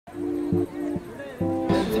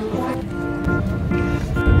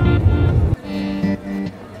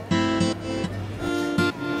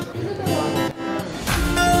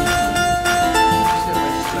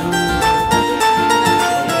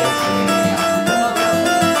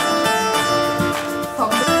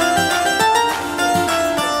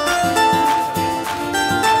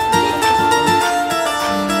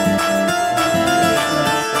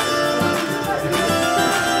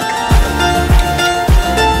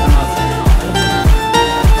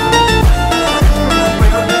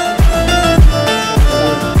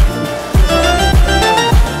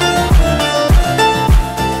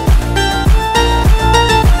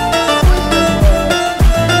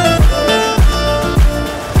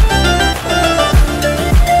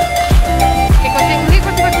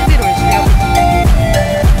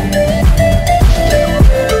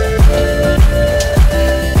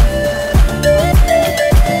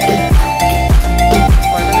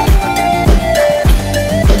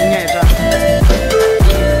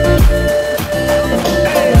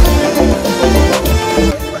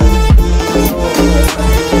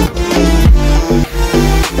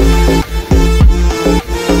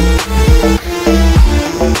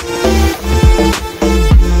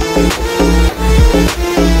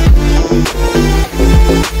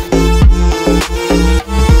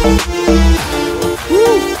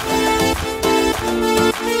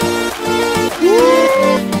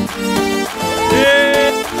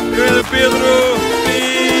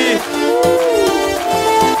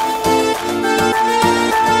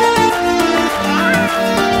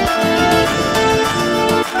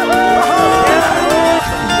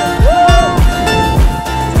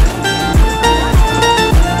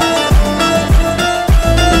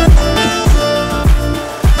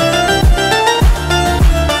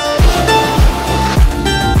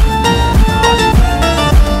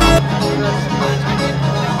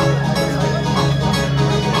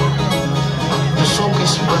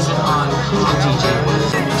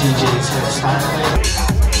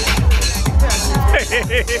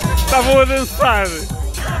Estavam a dançar.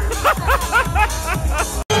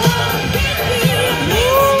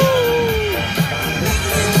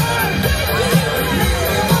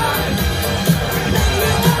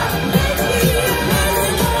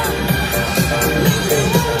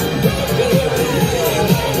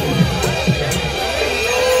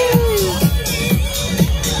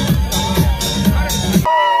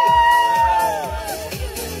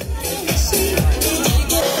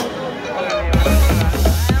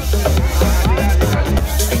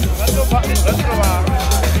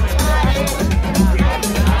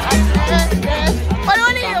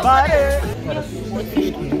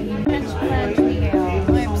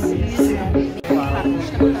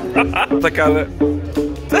 Tacada.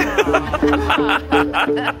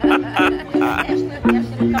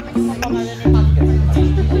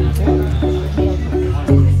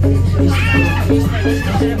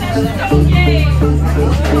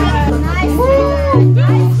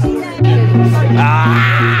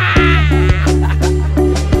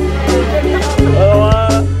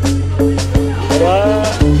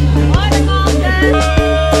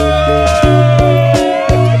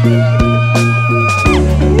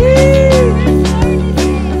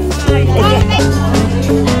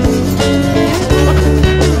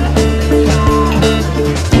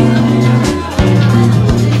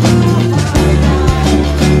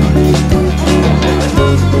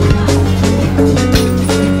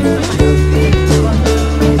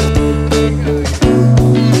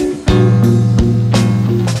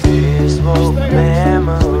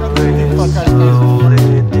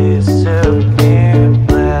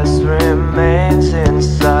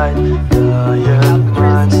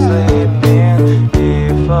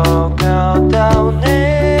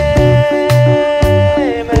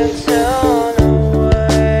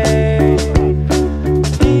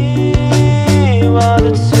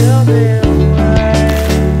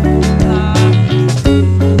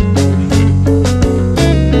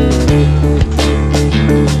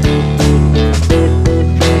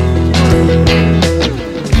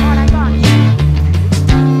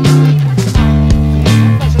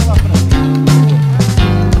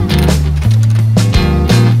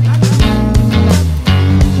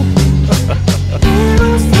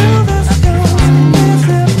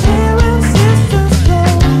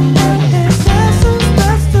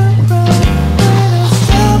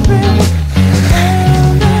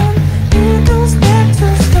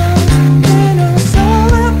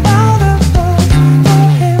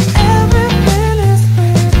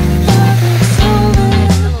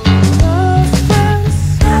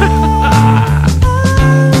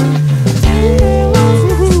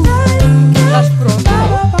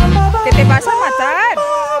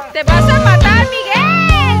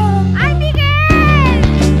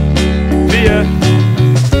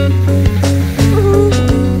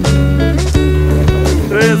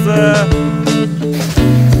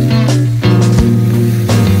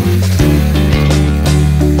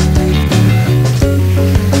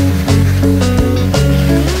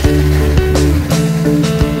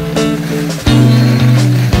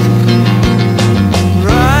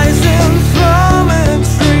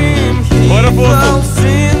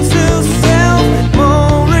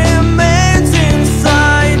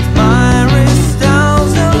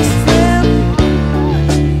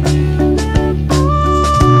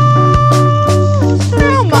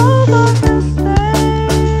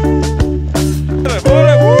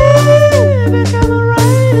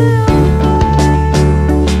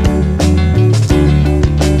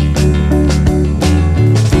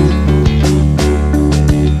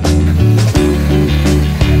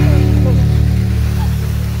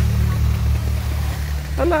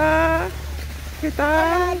 Hola, ¿qué tal?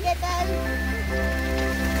 Hola, ¿qué tal?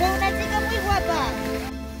 Soy una chica muy guapa.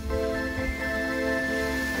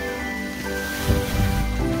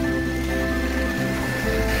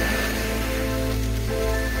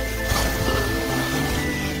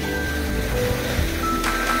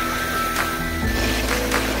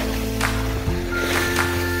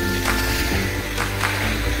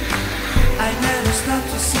 I never stop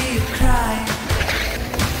to see you cry.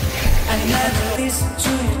 I never listen to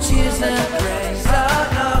your tears and praise. Oh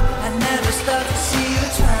no, I never stop to see you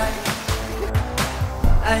try.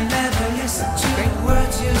 I never listen to the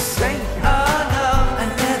words you say. Oh no, I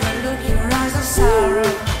never look your eyes of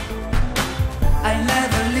sorrow. I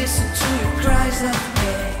never listen to your cries of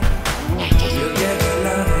pain. You get the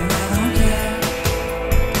love and I don't care.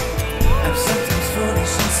 I'm sometimes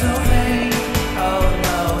foolish and so vain. Oh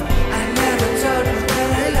no, I never told you that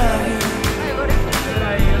I love you.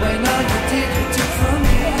 When all you did you took from me.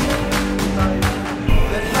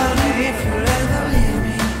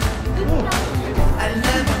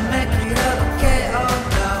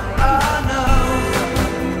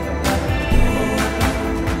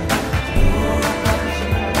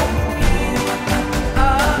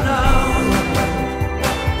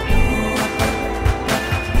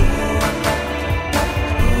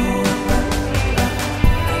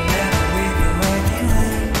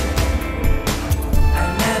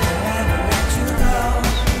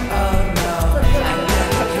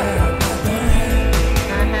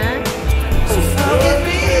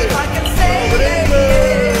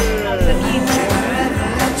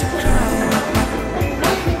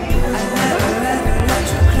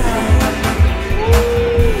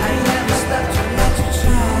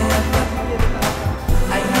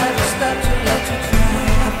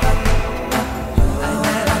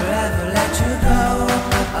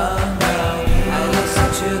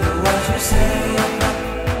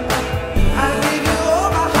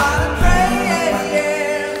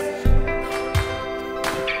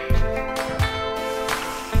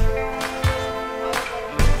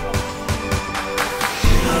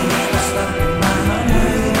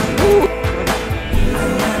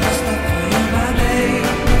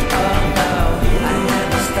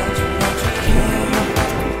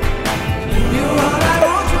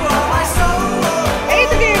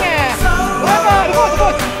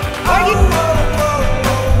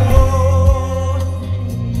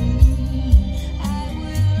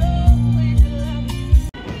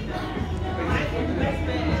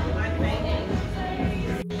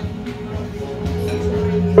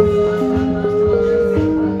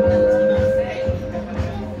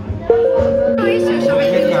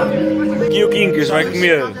 Aqui o Quincas vai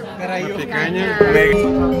comer Uma picanha. mega.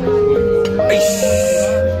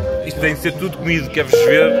 Isto tem de ser tudo comido, quer-vos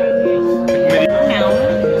ver?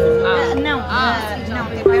 Não,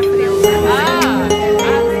 não, eu peço dele.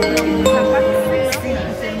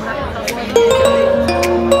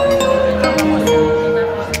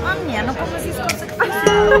 Oh, mulher, não comas isso com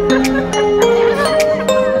sacrifício.